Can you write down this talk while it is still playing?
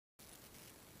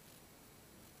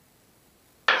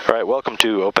All right, welcome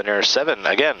to Open Air 7,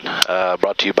 again,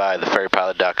 brought to you by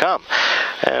theferrypilot.com.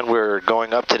 And we're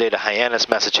going up today to Hyannis,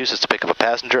 Massachusetts to pick up a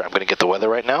passenger. I'm going to get the weather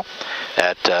right now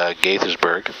at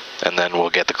Gaithersburg, and then we'll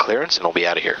get the clearance and we'll be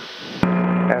out of here.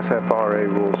 SFRA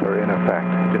rules are in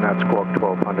effect. Do not squawk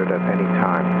 1200 at any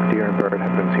time. Deer and bird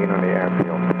have been seen on the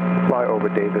airfield. Fly over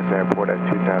Davis Airport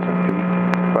at 2,000 feet.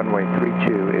 Runway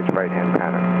 32 is right-hand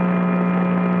pattern.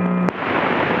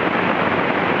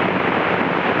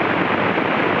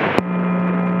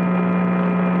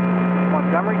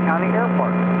 Montgomery County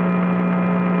Airport.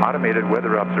 Automated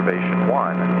weather observation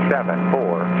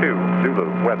 1742 Zulu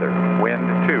weather. Wind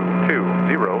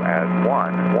 220 at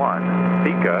 11.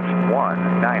 Sea gust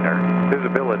 19er.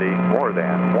 Visibility more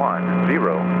than 10.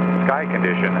 Sky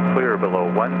condition clear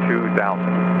below 12,000.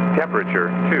 Temperature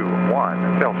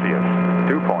 21 Celsius.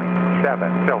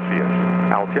 2.7 Celsius.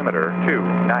 Altimeter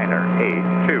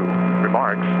 2982.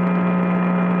 Remarks.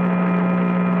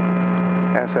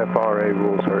 SFRA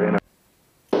rules are in effect.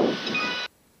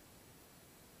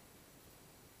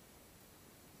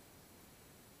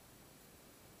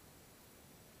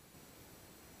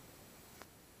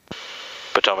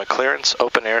 Potomac clearance,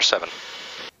 Open Air 7.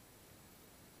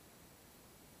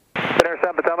 Open Air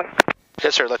 7, Potomac.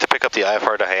 Yes, sir. I'd like to pick up the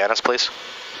IFR to Hyannis, please.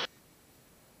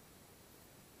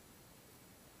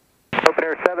 Open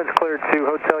Air 7 is cleared to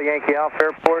Hotel Yankee Alpha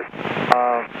Airport.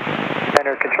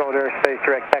 Enter controlled airspace,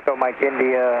 direct Echo Mike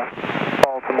India,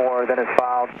 Baltimore, then is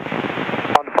filed.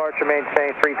 On departure,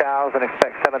 maintain 3,000,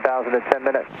 expect 7,000 in 10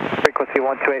 minutes. Frequency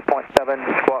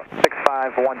 128.7, squawk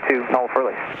 6512, null for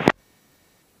release.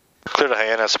 Clear to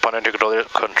Hyannis upon entering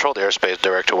controlled airspace,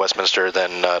 direct to Westminster,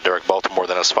 then direct Baltimore,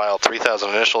 then is filed. 3,000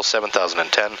 initial,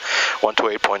 7,010,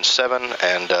 128.7,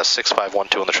 and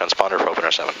 6512 on the transponder for Open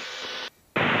Air 7.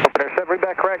 Open Air 7, read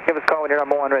back correct. Give us a call when you're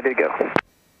number 1, ready to go.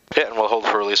 Yeah, and we'll hold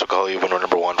for release. We'll call you when we're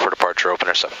number 1 for departure, Open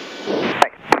Air 7.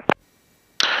 Thanks.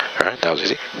 All right, that was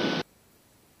easy.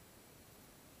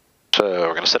 So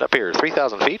we're going to set up here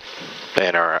 3,000 feet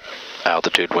in our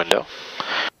altitude window.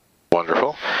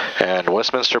 Wonderful. And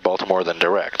Westminster, Baltimore, then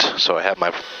direct. So I have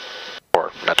my,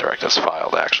 or not direct, that's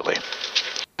filed actually.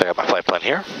 I got my flight plan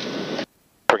here.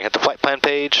 We're going to hit the flight plan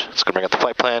page. It's going to bring up the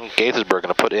flight plan. Gaithersburg, going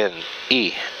to put in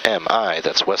EMI.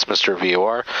 That's Westminster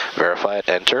VOR. Verify it,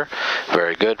 enter.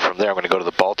 Very good. From there, I'm going to go to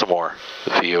the Baltimore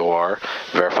VOR.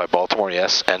 Verify Baltimore,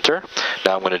 yes, enter.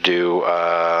 Now I'm going to do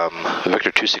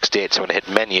Victor 268. So I'm going to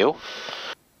hit menu.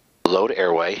 Load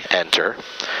airway, enter,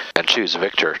 and choose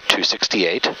Victor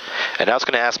 268. And now it's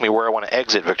going to ask me where I want to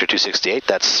exit Victor 268.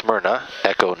 That's Smyrna,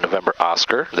 Echo November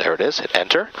Oscar. There it is. Hit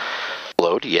enter.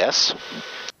 Load, yes.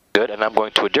 Good. And I'm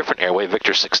going to a different airway,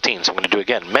 Victor 16. So I'm going to do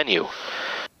again, menu,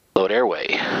 load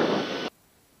airway,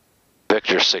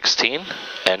 Victor 16,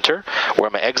 enter. Where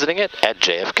am I exiting it? At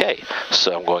JFK.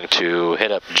 So I'm going to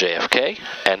hit up JFK,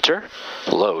 enter,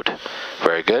 load.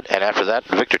 Very good. And after that,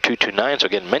 Victor 229. So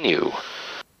again, menu,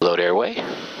 load airway,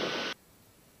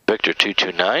 Victor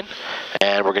 229,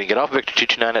 and we're going to get off Victor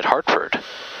 229 at Hartford.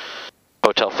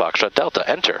 Hotel Foxtrot Delta,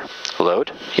 enter,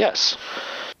 load, yes.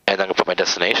 And I'm going to put my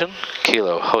destination,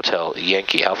 Kilo Hotel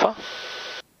Yankee Alpha,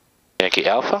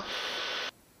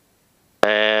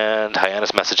 and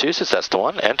Hyannis, Massachusetts, that's the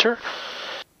one, enter.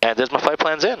 And there's my flight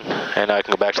plans in, and now I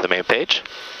can go back to the main page.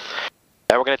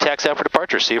 Now we're going to taxi out for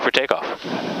departure, see you for takeoff.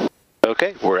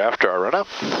 Okay, we're after our run-up.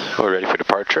 We're ready for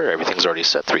departure. Everything's already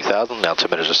set, 3,000. Now 2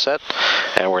 minutes are set.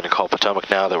 And we're going to call Potomac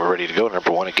now that we're ready to go,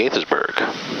 number 1 at Gaithersburg.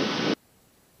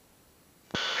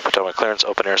 Potomac clearance,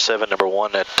 Open Air 7, number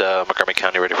 1 at Montgomery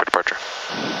County, ready for departure.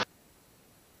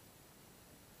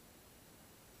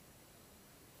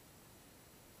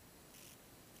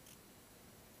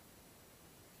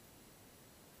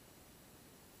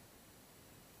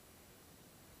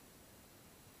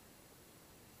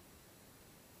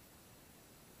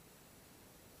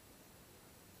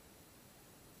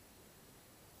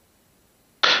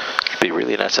 Be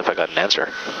really nice if I got an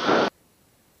answer.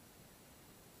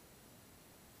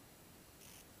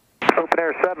 Open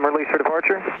Air 7, release for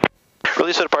departure.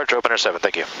 Release for departure, Open Air 7,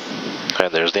 thank you.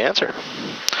 And there's the answer.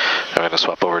 I'm going to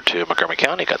swap over to Montgomery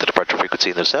County, got the departure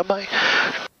frequency in the standby.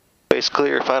 Base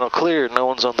clear, final clear, no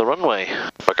one's on the runway.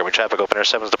 Montgomery traffic, Open Air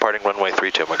 7 is departing runway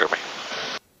 32, Montgomery.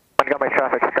 Montgomery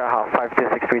traffic, Skyhawk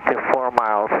 52632, 4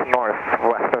 miles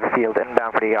northwest of the field,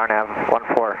 inbound for the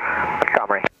RNAV 14,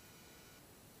 Montgomery.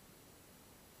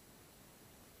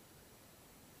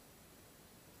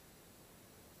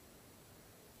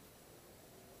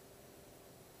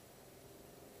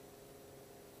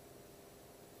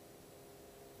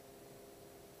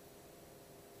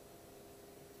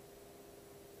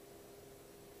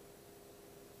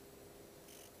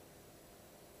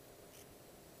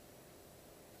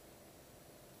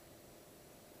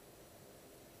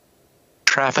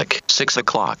 traffic. 6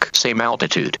 o'clock. Same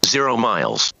altitude. 0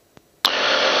 miles.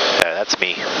 Yeah, that's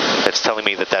me. It's telling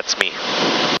me that that's me.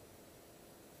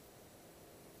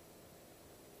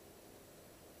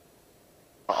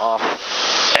 Off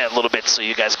and a little bit so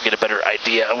you guys can get a better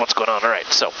idea of what's going on. All right,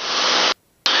 so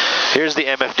here's the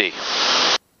MFD.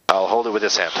 I'll hold it with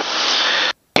this hand.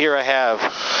 Here I have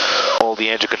all the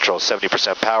engine controls,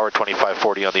 70% power,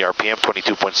 2540 on the RPM,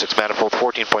 22.6 manifold,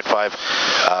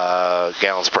 14.5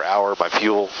 gallons per hour, my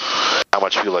fuel, how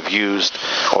much fuel I've used,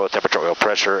 oil temperature, oil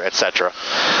pressure, etc.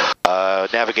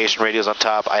 Navigation radios on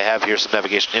top. I have here some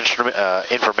navigation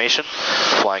information,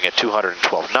 flying at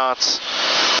 212 knots.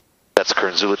 That's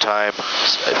current Zulu time.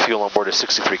 Fuel on board is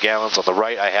 63 gallons. On the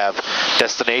right, I have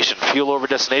destination. Fuel over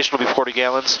destination will be 40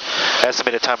 gallons.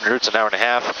 Estimated time en route is an hour and a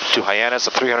half to Hyannis.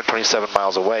 I'm 327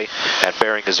 miles away, and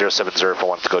bearing is 070 if I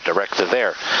wanted to go direct to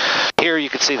there. Here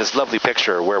you can see this lovely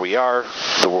picture of where we are,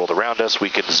 the world around us. We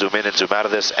can zoom in and zoom out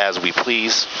of this as we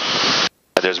please.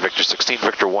 And there's Victor 16.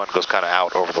 Victor 1 goes kind of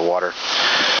out over the water.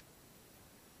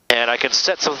 And I can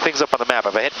set some things up on the map.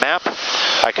 If I hit map,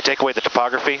 I could take away the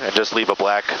topography and just leave a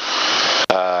black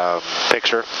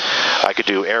picture. I could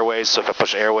do airways, so if I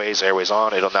push airways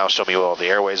on, it'll now show me what all the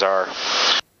airways are.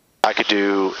 I could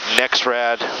do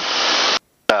NextRad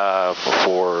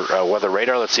for weather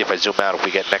radar. Let's see if I zoom out if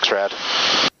we get NextRad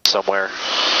somewhere.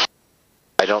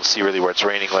 I don't see really where it's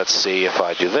raining. Let's see if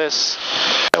I do this.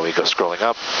 And we go scrolling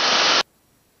up.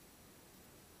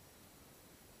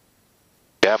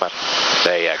 Yeah, man.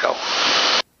 There you go.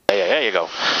 There you go.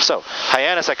 So,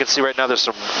 Hyannis, I can see right now there's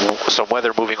some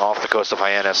weather moving off the coast of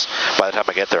Hyannis. By the time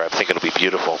I get there, I think it'll be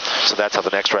beautiful. So that's how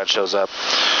the next rad shows up.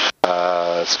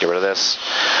 Let's get rid of this.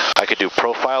 I could do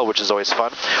profile, which is always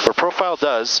fun. What profile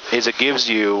does is it gives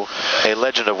you a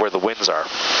legend of where the winds are.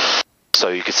 So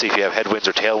you can see if you have headwinds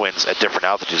or tailwinds at different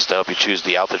altitudes to help you choose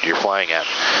the altitude you're flying at,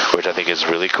 which I think is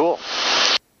really cool.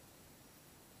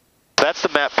 That's the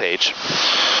map page.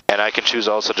 And I can choose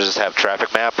also to just have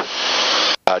traffic map,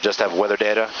 just have weather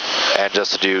data, and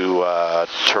just to do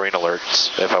terrain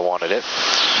alerts if I wanted it.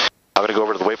 I'm going to go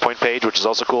over to the waypoint page, which is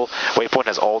also cool. Waypoint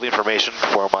has all the information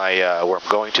for my where I'm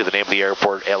going to, the name of the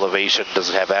airport, elevation, does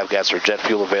it have avgas or jet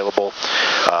fuel available,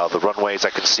 the runways, I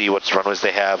can see what runways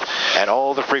they have, and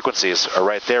all the frequencies are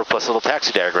right there, plus a little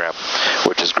taxi diagram,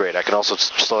 which is great. I can also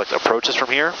select approaches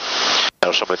from here.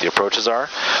 It'll show me what the approaches are.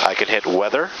 I can hit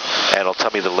weather, and it'll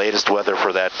tell me the latest weather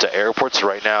for that airport. So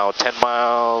right now, 10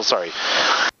 miles, sorry.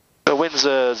 The wind's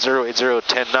 080,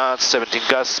 10 knots, 17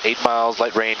 gusts, 8 miles,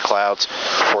 light rain, clouds,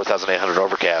 4,800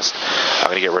 overcast. I'm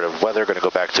going to get rid of weather, going to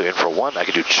go back to info 1. I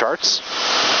can do charts.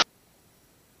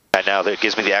 And now that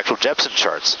gives me the actual Jepson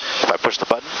charts. If I push the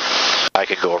button, I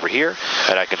can go over here,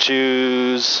 and I can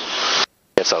choose...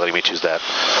 It's not letting me choose that.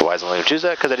 Why isn't it letting me choose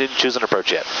that? Because I didn't choose an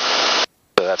approach yet.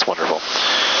 So that's wonderful.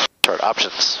 Chart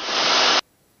options.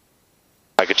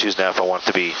 I can choose now if I want it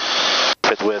to be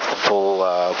fifth width, full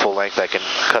length. I can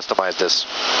customize this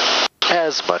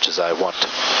as much as I want.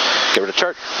 Get rid of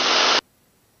chart.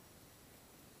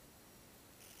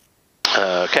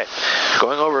 Okay,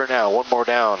 going over now, one more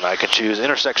down. I can choose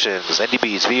intersections,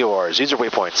 NDBs, VORs, user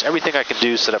waypoints, everything I can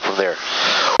do set up from there.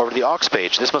 Over to the aux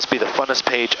page. This must be the funnest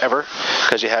page ever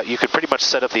because you can pretty much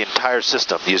set up the entire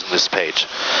system using this page.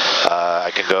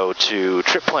 I can go to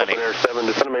trip planning. Open Air 7,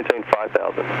 just want to maintain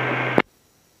 5,000.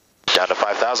 Down to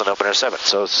 5,000, open air 7.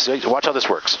 So watch how this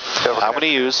works. I'm going to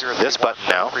use this button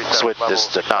now, switch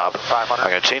this knob. I'm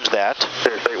going to change that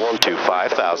to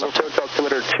 5,000.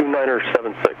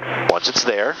 Once it's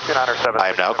there, I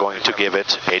am now going to give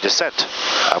it a descent.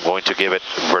 I'm going to give it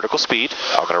vertical speed.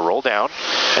 I'm going to roll down,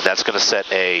 and that's going to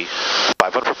set a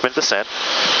 500 per minute descent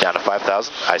down to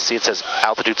 5,000. I see it says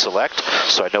altitude select,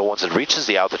 so I know once it reaches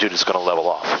the altitude, it's going to level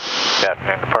off.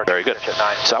 Very good.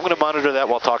 So I'm going to monitor that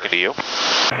while talking to you.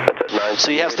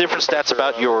 So you have different stats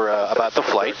about your about the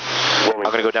flight. I'm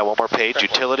going to go down one more page,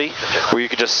 utility, where you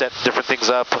can just set different things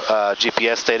up,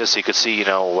 GPS status, so you can see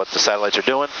what the satellites are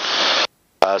doing.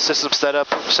 System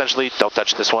setup, essentially, don't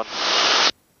touch this one.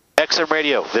 XM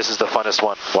radio, this is the funnest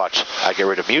one. Watch, I get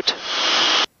rid of mute.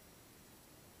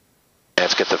 And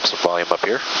let's get some volume up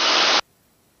here.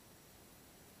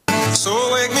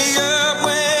 So wake me up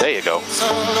when there you go.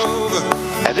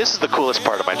 And this is the coolest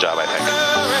part of my job, I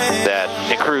think.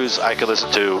 That in cruise, I can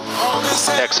listen to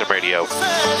XM radio.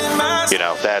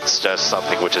 That's just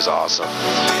something which is awesome.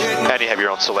 And you have your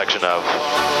own selection of,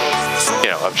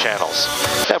 of channels.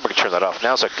 And we're going to turn that off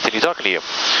now so I can continue talking to you.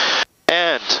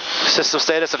 And system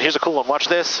status, and here's a cool one. Watch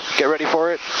this. Get ready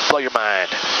for it. Blow your mind.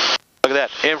 Look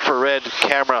at that, infrared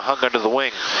camera hung under the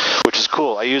wing, which is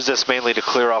cool. I use this mainly to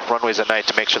clear off runways at night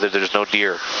to make sure that there's no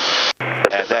deer.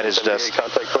 And that is just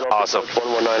awesome.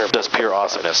 Just pure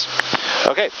awesomeness.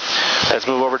 Okay, let's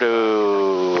move over to,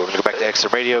 I'm going to go back to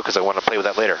XM radio because I want to play with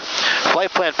that later.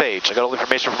 Flight plan page. I got all the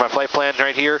information from my flight plan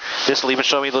right here. This will even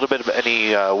show me a little bit of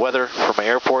any weather from my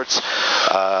airports.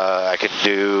 I can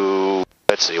do,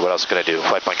 let's see, what else can I do?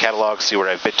 Flight plan catalog, see where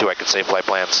I've been to. I can save flight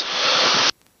plans.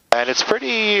 And it's pretty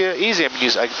easy. I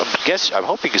mean, I'm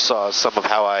hoping you saw some of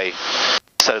how I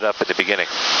set it up in the beginning.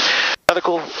 Another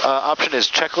cool option is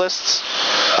checklists.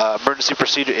 Emergency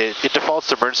procedure. It defaults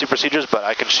to emergency procedures, but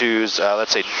I can choose,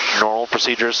 let's say, normal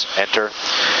procedures. Enter.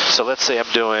 So let's say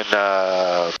I'm doing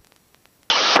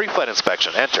pre-flight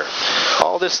inspection. Enter.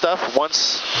 All this stuff.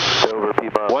 Once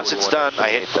it's done, I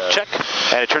hit check,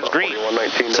 and it turns green.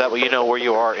 So that way you know where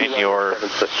you are in your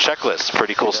checklist.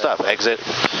 Pretty cool stuff. Exit.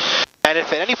 And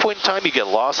if at any point in time you get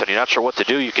lost and you're not sure what to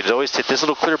do, you can always hit this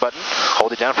little clear button,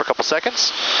 hold it down for a couple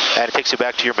seconds, and it takes you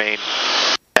back to your main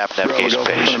app navigation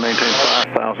page. Going to maintain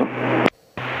 5,000.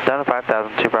 Down to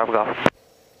 5,000, 2 Bravo Golf.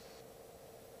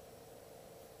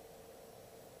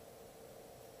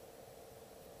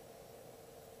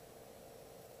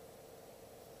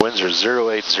 Winds are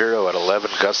 080 at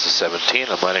 11, gusts to 17.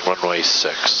 I'm landing runway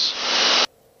 6.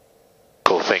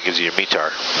 Cool thing gives you your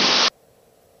METAR.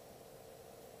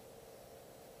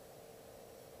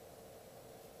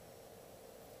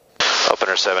 Open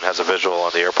Air 7 has a visual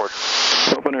on the airport.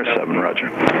 Open Air 7, roger.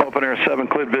 Open Air 7,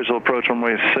 cleared visual approach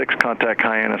runway 6, contact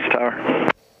KHYA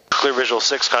Tower. Clear visual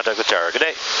 6, contact the tower. Good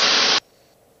day.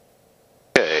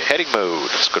 Okay, heading mode.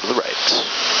 Let's go to the right.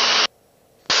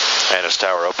 Annis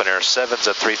Tower, Open Air 7's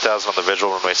at 3,000 on the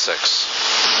visual runway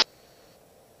 6.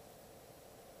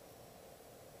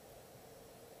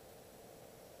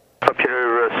 Up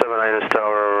here, 7 Annis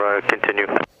Tower, continue.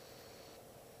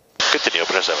 Continue,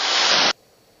 Open Air 7.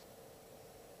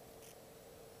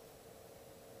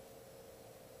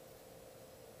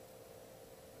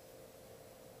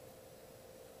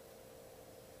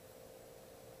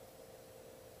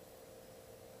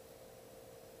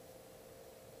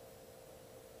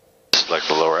 Select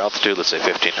the lower altitude, let's say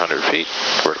 1,500 feet,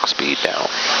 vertical speed down.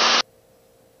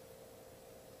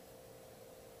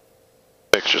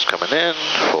 Fixtures coming in,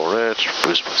 full rich,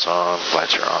 boost puts on,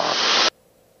 lights are on.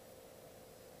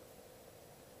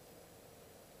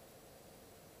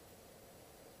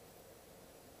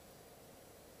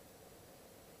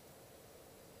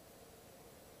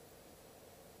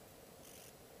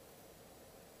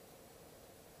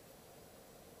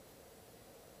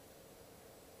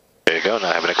 There you go, now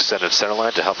I have an extended center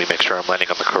line to help me make sure I'm landing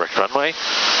on the correct runway.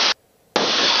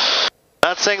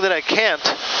 Not saying that I can't,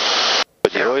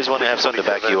 but you always want to have something to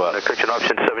back you up. Correction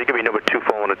option 7, you can be number 2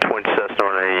 following a twin Cessna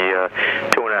on a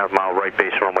 2.5 mile right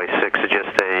base runway 6, suggest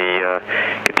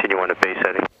a continue on the base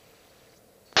heading.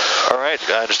 Alright,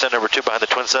 I understand number 2 behind the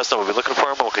twin Cessna, we'll be looking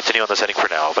for him, and we'll continue on this heading for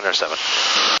now, Open Air 7.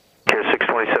 Here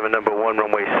 627, number 1,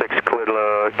 runway 6, clear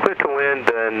to wind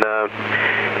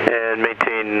and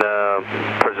maintain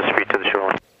present speed to the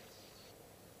shoreline.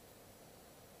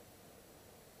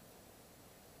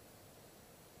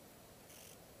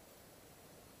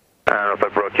 I don't know if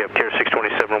I broke you up. Here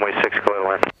 627, runway 6, clear to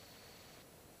land.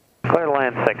 Clear to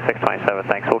land 6,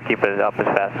 627, thanks. We'll keep it up as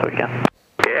fast as we can.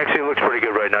 Okay, actually it looks pretty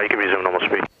good right now. You can resume normal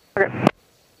speed. Okay.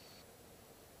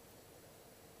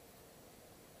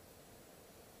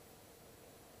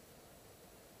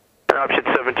 And option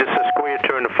 7, just a square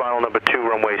turn to final number 2,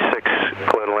 runway 6,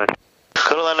 clear to land.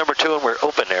 Clear to land number 2, and we're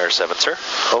Open Air 7, sir.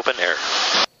 Open Air.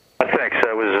 Thanks,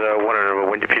 I was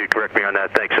wondering if you could correct me on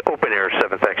that. Thanks. Open Air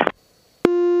 7, thanks.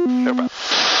 No problem.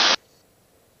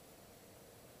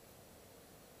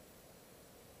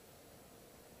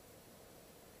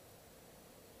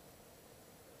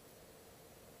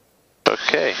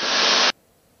 Okay.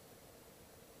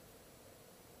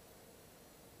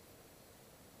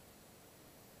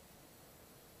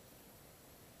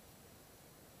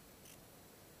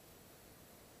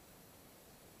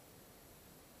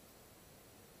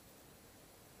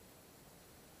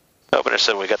 Open Air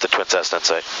 7, we got the twin Cessna in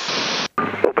sight.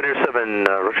 Open Air 7,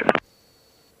 Roger.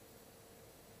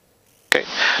 Okay,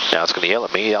 now it's going to yell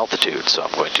at me altitude, so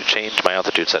I'm going to change my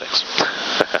altitude settings.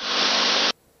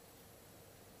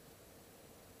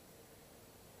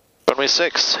 Runway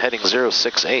 6, heading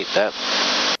 068, that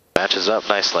matches up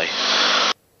nicely.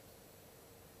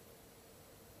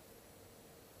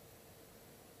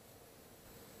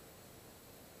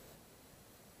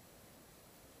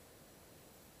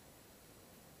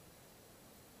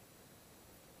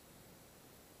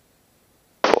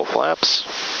 Full flaps.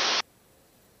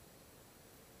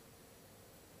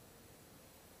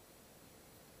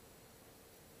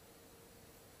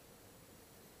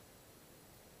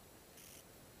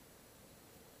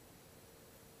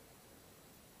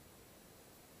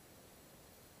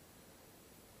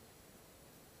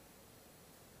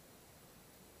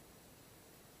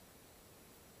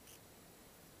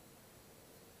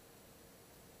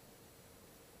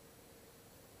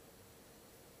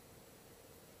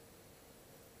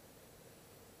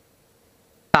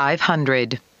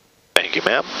 500. Thank you,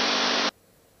 ma'am.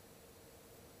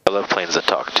 I love planes that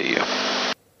talk to you.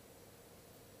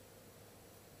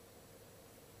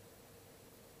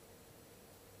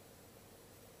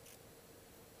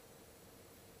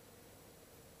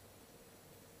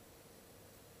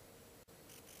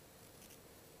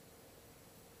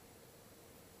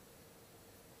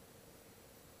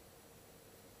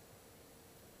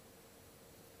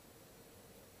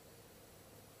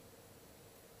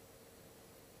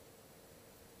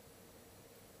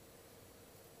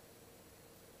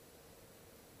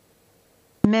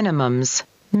 Minimums,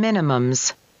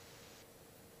 minimums.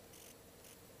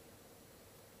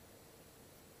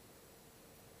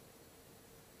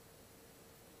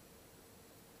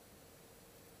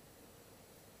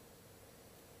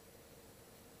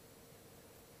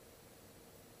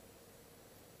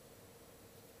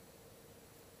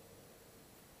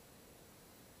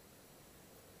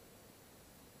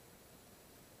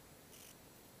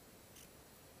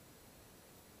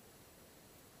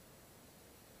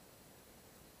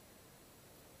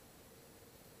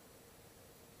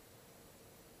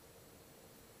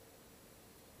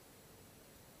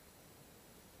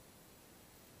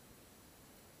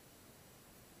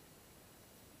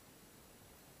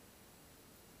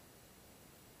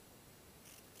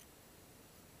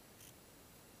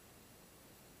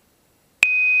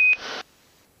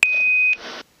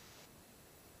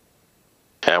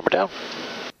 And we're down.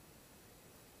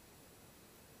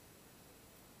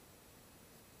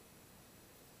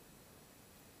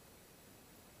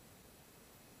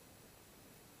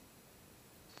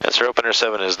 Yes, sir, opener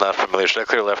 7 is not familiar. Should I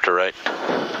clear left or right?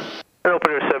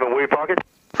 Opener 7, where you parking?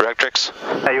 Directrix.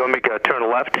 Hey, you want to make a turn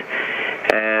left,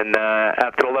 and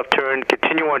after the left turn,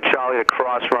 continue on Charlie to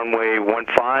cross runway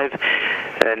 15,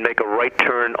 and make a right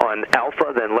turn on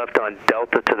Alpha, then left on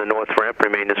Delta to the north ramp,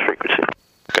 remain this frequency.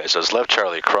 Okay, so it's left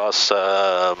Charlie, cross,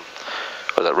 was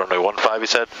that runway 15 you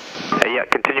said? Yeah,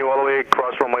 continue all the way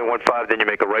across runway 15, then you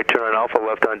make a right turn on Alpha,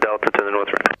 left on Delta to the north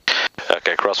ramp.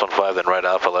 Okay, cross 15, then right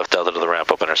Alpha, left Delta to the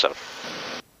ramp, opener 7.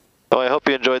 Well, I hope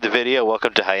you enjoyed the video.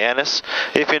 Welcome to Hyannis.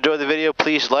 If you enjoyed the video,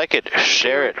 please like it,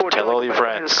 share it, tell all your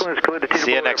friends.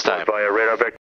 See you next time.